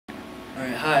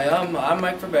Alright, hi, I'm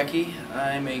Mike Verbecke.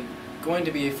 Going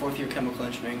to be a fourth-year chemical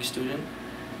engineering student.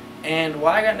 And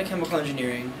why I got into chemical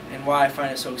engineering and why I find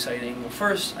it so exciting. Well,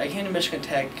 first, I came to Michigan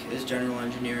Tech as general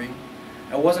engineering.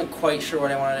 I wasn't quite sure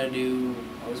what I wanted to do.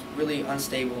 I was really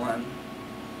unstable on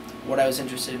what I was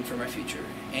interested in for my future.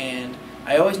 And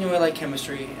I always knew I liked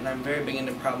chemistry, and I'm very big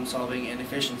into problem solving and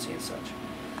efficiency and such.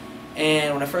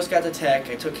 And when I first got to Tech,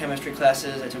 I took chemistry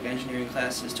classes, I took engineering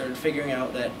classes, started figuring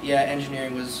out that, yeah,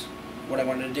 engineering was what I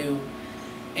wanted to do.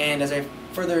 And as I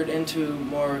furthered into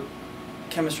more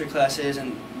chemistry classes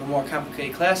and the more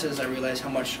complicated classes, I realized how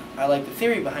much I like the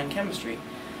theory behind chemistry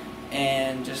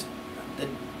and just the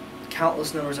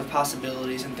countless numbers of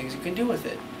possibilities and things you can do with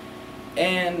it.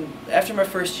 And after my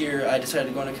first year, I decided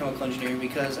to go into chemical engineering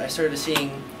because I started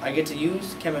seeing I get to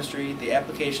use chemistry, the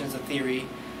applications, the theory,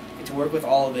 get to work with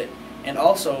all of it. And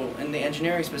also, in the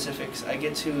engineering specifics, I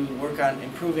get to work on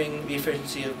improving the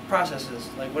efficiency of processes.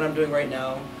 Like what I'm doing right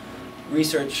now,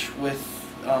 research with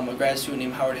a grad student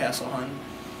named Howard Hasselhun,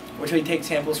 which we take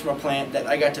samples from a plant that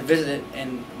I got to visit,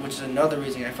 and which is another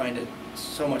reason I find it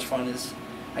so much fun is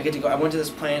I get to go. I went to this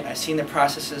plant, I seen the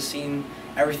processes, seen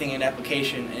everything in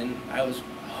application, and I was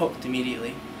hooked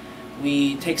immediately.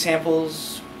 We take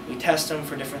samples, we test them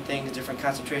for different things, different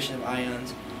concentrations of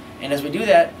ions, and as we do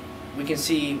that, we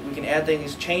can add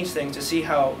things, change things to see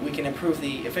how we can improve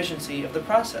the efficiency of the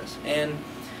process. And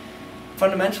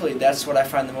fundamentally, that's what I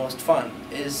find the most fun,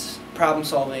 is problem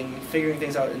solving, figuring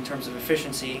things out in terms of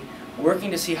efficiency,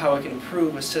 working to see how I can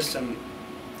improve a system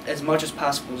as much as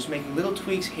possible, just making little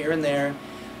tweaks here and there,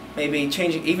 maybe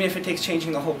changing, even if it takes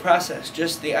changing the whole process.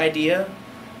 Just the idea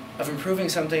of improving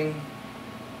something,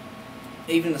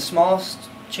 even the smallest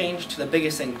change to the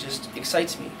biggest thing, just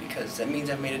excites me because that means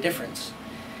I've made a difference.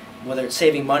 Whether it's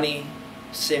saving money,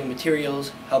 saving materials,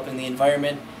 helping the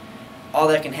environment, all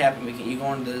that can happen. You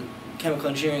go into chemical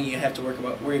engineering, you have to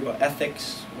worry about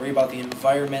ethics, worry about the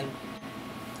environment,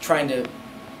 trying to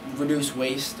reduce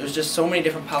waste. There's just so many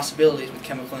different possibilities with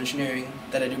chemical engineering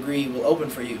that a degree will open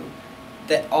for you.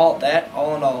 All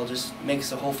in all just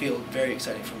makes the whole field very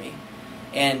exciting for me.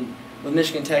 And with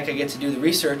Michigan Tech, I get to do the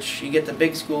research. You get the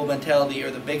big school mentality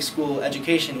or the big school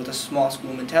education with a small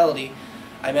school mentality.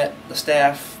 I met the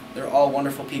staff. They're all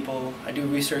wonderful people. I do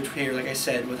research here, like I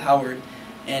said, with Howard,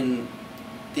 and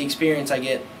the experience I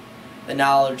get, the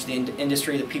knowledge, the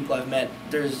industry, the people I've met,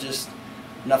 there's just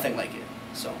nothing like it.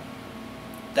 So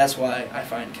that's why I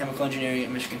find chemical engineering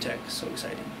at Michigan Tech so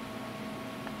exciting.